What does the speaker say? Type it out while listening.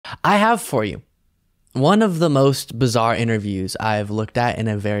I have for you one of the most bizarre interviews I've looked at in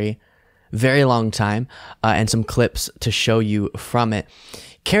a very, very long time, and some clips to show you from it.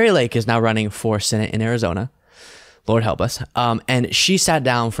 Kari Lake is now running for Senate in Arizona. Lord help us. And she sat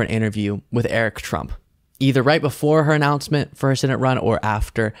down for an interview with Eric Trump, either right before her announcement for her Senate run or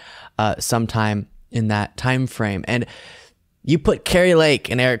after, sometime in that time frame. And you put Kari Lake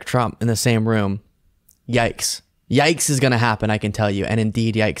and Eric Trump in the same room, yikes. Yikes is going to happen, I can tell you. And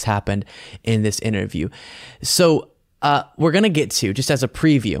indeed, yikes happened in this interview. So we're going to get to, just as a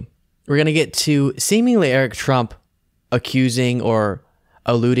preview, we're going to get to seemingly Eric Trump accusing or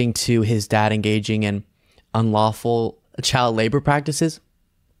alluding to his dad engaging in unlawful child labor practices.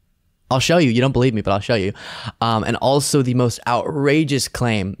 I'll show you. You don't believe me, but I'll show you. And also the most outrageous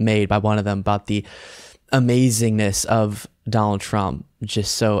claim made by one of them about the amazingness of Donald Trump.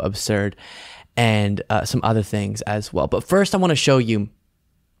 Just so absurd. And some other things as well. But first, I want to show you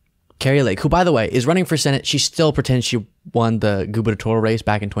Kari Lake, who, by the way, is running for Senate. She still pretends she won the gubernatorial race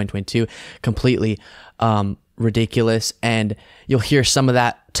back in 2022. Completely ridiculous. And you'll hear some of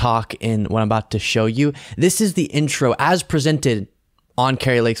that talk in what I'm about to show you. This is the intro as presented on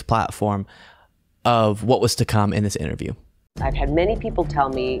Kari Lake's platform of what was to come in this interview. I've had many people tell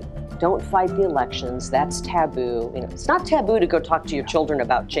me, don't fight the elections, that's taboo. You know, it's not taboo to go talk to your children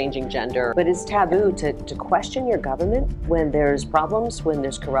about changing gender, but it's taboo to question your government when there's problems, when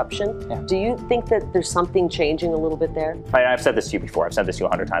there's corruption. Yeah. Do you think that there's something changing a little bit there? I've said this to you before, I've said this to you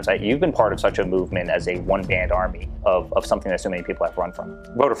 100 times. You've been part of such a movement as a one-band army of something that so many people have run from.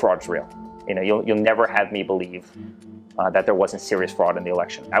 Voter fraud is real. You know, you'll never have me believe that there wasn't serious fraud in the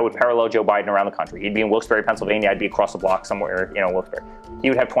election. I would parallel Joe Biden around the country. He'd be in Wilkes-Barre, Pennsylvania. I'd be across the block somewhere, you know, Wilkes-Barre. He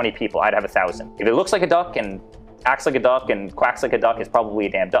would have 20 people. I'd have 1,000. If it looks like a duck and acts like a duck and quacks like a duck, it's probably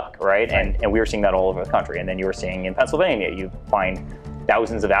a damn duck, right? And we were seeing that all over the country. And then you were seeing in Pennsylvania, you find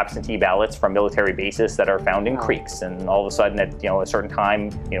thousands of absentee ballots from military bases that are found in creeks. And all of a sudden, at a certain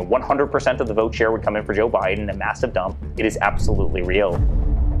time, 100% of the vote share would come in for Joe Biden, a massive dump. It is absolutely real.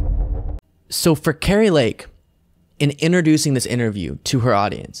 So for Kari Lake, in introducing this interview to her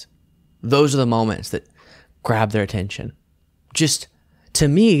audience, those are the moments that grab their attention. Just, to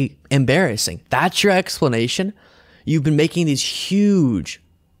me, embarrassing. That's your explanation? You've been making these huge,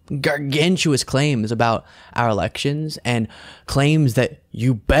 gargantuous claims about our elections and claims that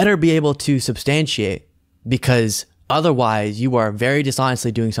you better be able to substantiate, because otherwise you are very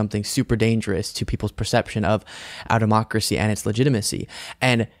dishonestly doing something super dangerous to people's perception of our democracy and its legitimacy.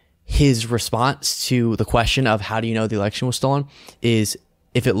 And his response to the question of how do you know the election was stolen is,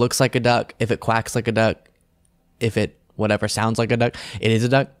 if it looks like a duck, if it quacks like a duck, if it whatever sounds like a duck, it is a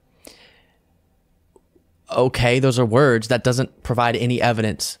duck. Okay, those are words. That doesn't provide any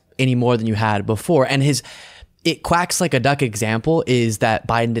evidence any more than you had before. And his it quacks like a duck example is that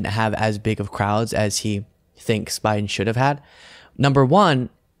Biden didn't have as big of crowds as he thinks Biden should have had. Number one,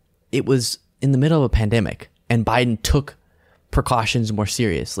 it was in the middle of a pandemic and Biden took precautions more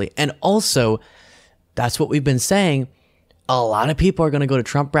seriously. And also, that's what we've been saying. A lot of people are going to go to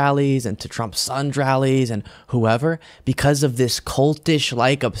Trump rallies and to Trump's son's rallies and whoever because of this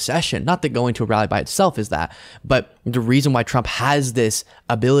cultish-like obsession. Not that going to a rally by itself is that, but the reason why Trump has this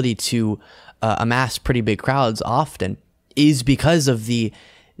ability to amass pretty big crowds often is because of the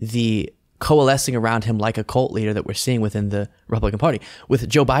coalescing around him like a cult leader that we're seeing within the Republican Party. With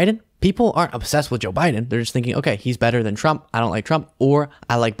Joe Biden, people aren't obsessed with Joe Biden. They're just thinking, okay, he's better than Trump. I don't like Trump, or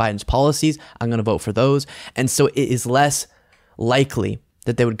I like Biden's policies. I'm going to vote for those. And so it is less likely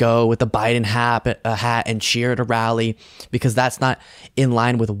that they would go with the Biden hat and cheer at a rally, because that's not in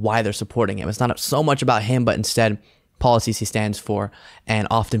line with why they're supporting him. It's not so much about him, but instead policies he stands for, and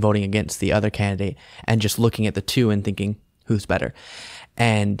often voting against the other candidate and just looking at the two and thinking who's better.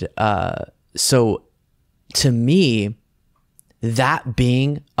 And so to me, that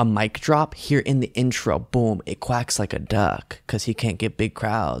being a mic drop here in the intro, boom, it quacks like a duck because he can't get big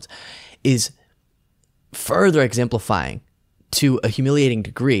crowds, is further exemplifying to a humiliating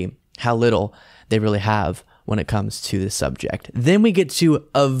degree how little they really have when it comes to this subject. Then we get to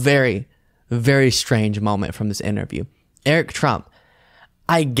a very, very strange moment from this interview. Eric Trump,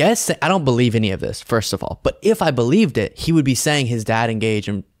 I guess, I don't believe any of this, first of all, but if I believed it, he would be saying his dad engaged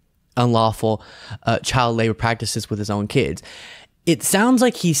in unlawful child labor practices with his own kids. It sounds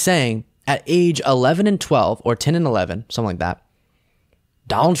like he's saying at age 11 and 12, or 10 and 11, something like that,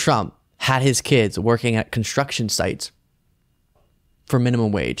 Donald Trump had his kids working at construction sites for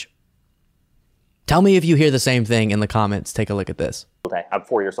minimum wage. Tell me if you hear the same thing in the comments. Take a look at this. Okay, I'm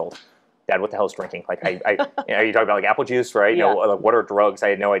 4 years old. Dad, what the hell's drinking? Like, you talk about like apple juice, right? Yeah. Like, what are drugs? I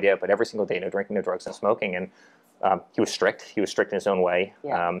had no idea. But every single day, no drinking, no drugs, no smoking. And He was strict. He was strict in his own way.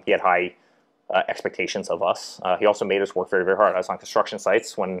 Yeah. He had high expectations of us. He also made us work very, very hard. I was on construction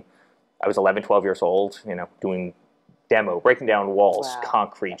sites when I was 11, 12 years old, doing breaking down walls, Wow.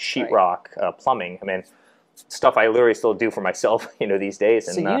 concrete, That's sheetrock, plumbing. I mean, stuff I literally still do for myself, these days.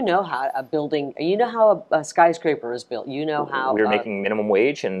 So you know how a building, you know how a skyscraper is built. You know how we were making minimum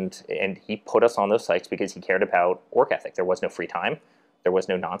wage, and he put us on those sites because he cared about work ethic. There was no free time. There was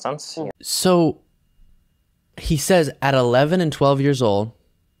no nonsense. So he says at 11 and 12 years old,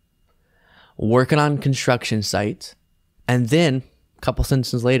 working on construction sites, and then a couple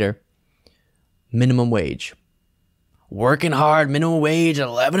sentences later, minimum wage. Working hard, minimum wage at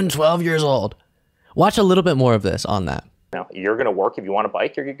 11 and 12 years old. Watch a little bit more of this on that. Now, you're going to work. If you want a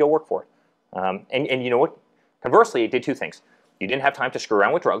bike, you're going to go work for it. And you know what? Conversely, it did two things. You didn't have time to screw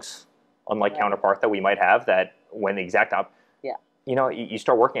around with drugs, unlike counterpart that we might have, that when the exact up. Yeah. You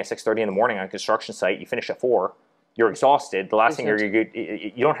start working at 6:30 in the morning on a construction site, you finish at 4, you're exhausted. The last thing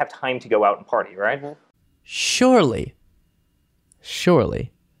you don't have time to go out and party, right? Mm-hmm. Surely,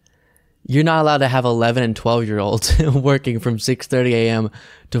 you're not allowed to have 11 and 12-year-olds working from 6:30 a.m.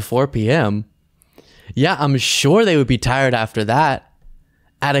 to 4 p.m. Yeah, I'm sure they would be tired after that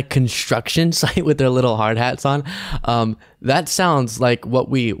at a construction site with their little hard hats on. That sounds like what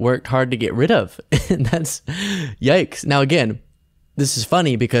we worked hard to get rid of. That's yikes. Now, again, this is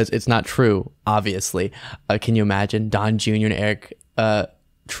funny because it's not true, obviously. Can you imagine Don Jr. and Eric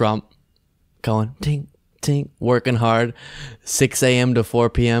Trump going, tink, tink, working hard, 6 a.m. to 4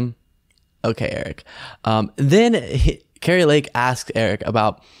 p.m.? Okay, Eric. Then Kari Lake asked Eric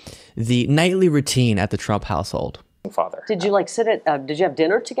about the nightly routine at the Trump household. Father. Did you sit at, did you have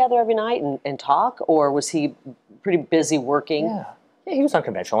dinner together every night and talk, or was he pretty busy working? Yeah, he was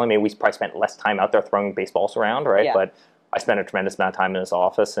unconventional. I mean, we probably spent less time out there throwing baseballs around, right? Yeah. But I spent a tremendous amount of time in his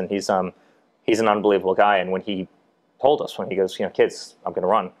office, and he's an unbelievable guy. And when he told us, when he goes, kids, I'm going to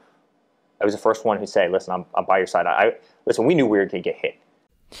run, I was the first one who said, listen, I'm by your side. Listen, we knew we were going to get hit.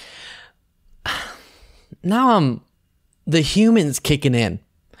 Now the humans kicking in,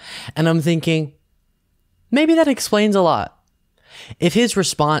 and I'm thinking, maybe that explains a lot. If his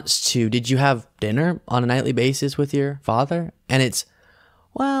response to, did you have dinner on a nightly basis with your father? And it's,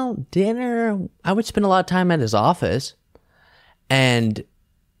 well, dinner, I would spend a lot of time at his office. And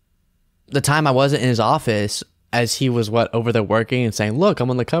the time I wasn't in his office, as he was over there working and saying, look, I'm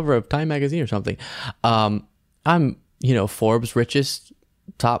on the cover of Time magazine or something. I'm, Forbes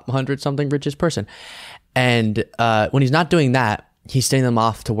top 100 something richest person. And when he's not doing that, he's sending them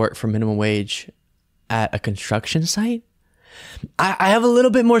off to work for minimum wage at a construction site. I have a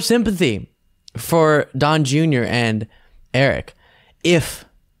little bit more sympathy for Don Jr. and Eric, if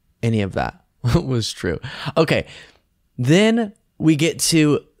any of that was true. Okay, then we get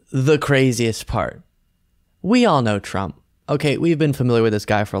to the craziest part. We all know Trump. Okay, we've been familiar with this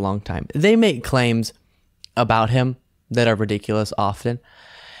guy for a long time. They make claims about him that are ridiculous often.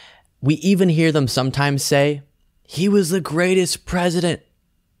 We even hear them sometimes say, he was the greatest president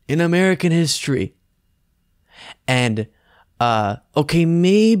in American history. And, okay,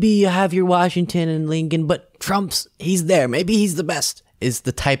 maybe you have your Washington and Lincoln, but he's there. Maybe he's the best, is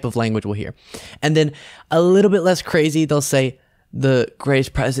the type of language we'll hear. And then a little bit less crazy, they'll say, the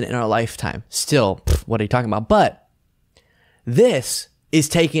greatest president in our lifetime. Still, what are you talking about? But this is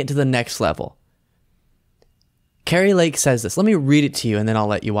taking it to the next level. Kari Lake says this. Let me read it to you, and then I'll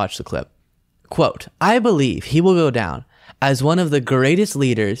let you watch the clip. Quote, I believe he will go down as one of the greatest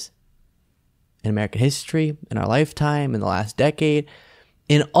leaders in American history, in our lifetime, in the last decade,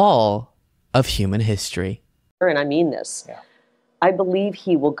 in all of human history. And I mean this. Yeah. I believe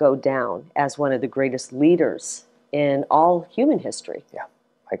he will go down as one of the greatest leaders in all human history. Yeah,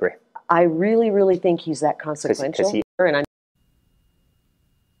 I agree. I really, really think he's that consequential.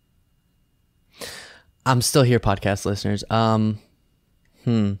 I'm still here, podcast listeners.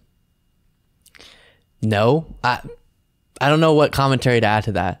 No, I don't know what commentary to add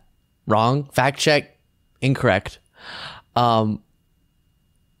to that. Wrong. Fact check. Incorrect. And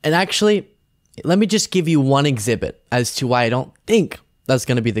actually, let me just give you one exhibit as to why I don't think that's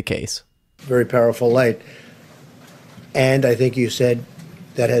going to be the case. Very powerful light. And I think you said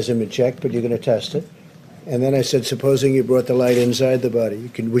that hasn't been checked, but you're going to test it. And then I said, supposing you brought the light inside the body,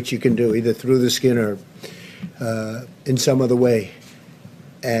 which you can do either through the skin or in some other way.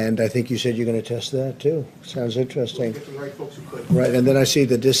 And I think you said you're going to test that too. Sounds interesting. Right, and then I see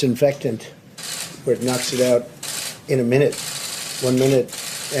the disinfectant where it knocks it out in a minute, 1 minute.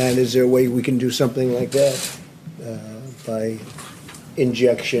 And is there a way we can do something like that by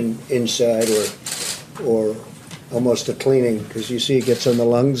injection inside or almost a cleaning? Because you see it gets on the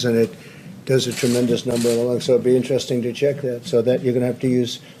lungs and does a tremendous number along. So it'd be interesting to check that. So that you're going to have to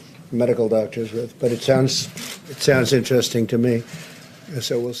use medical doctors with. But it sounds interesting to me.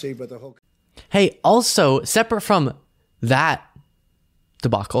 So we'll see. But the whole. Hey, also separate from that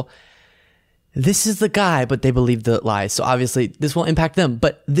debacle, this is the guy, but they believe the lies. So obviously this won't impact them.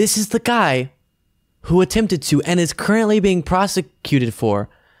 But this is the guy who attempted to and is currently being prosecuted for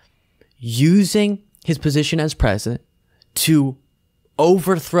using his position as president to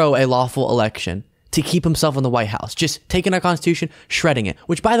overthrow a lawful election to keep himself in the White House. Just taking our Constitution, shredding it.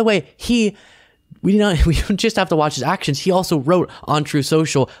 Which, by the way, we don't just have to watch his actions. He also wrote on True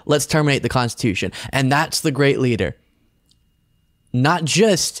Social, "Let's terminate the Constitution." And that's the great leader. Not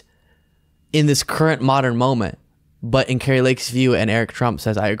just in this current modern moment, but in Kari Lake's view, and Eric Trump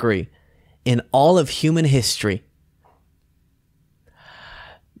says, I agree, in all of human history.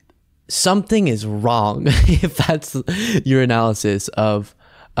 Something is wrong if that's your analysis of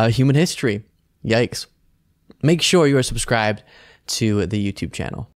human history. Yikes. Make sure you are subscribed to the YouTube channel.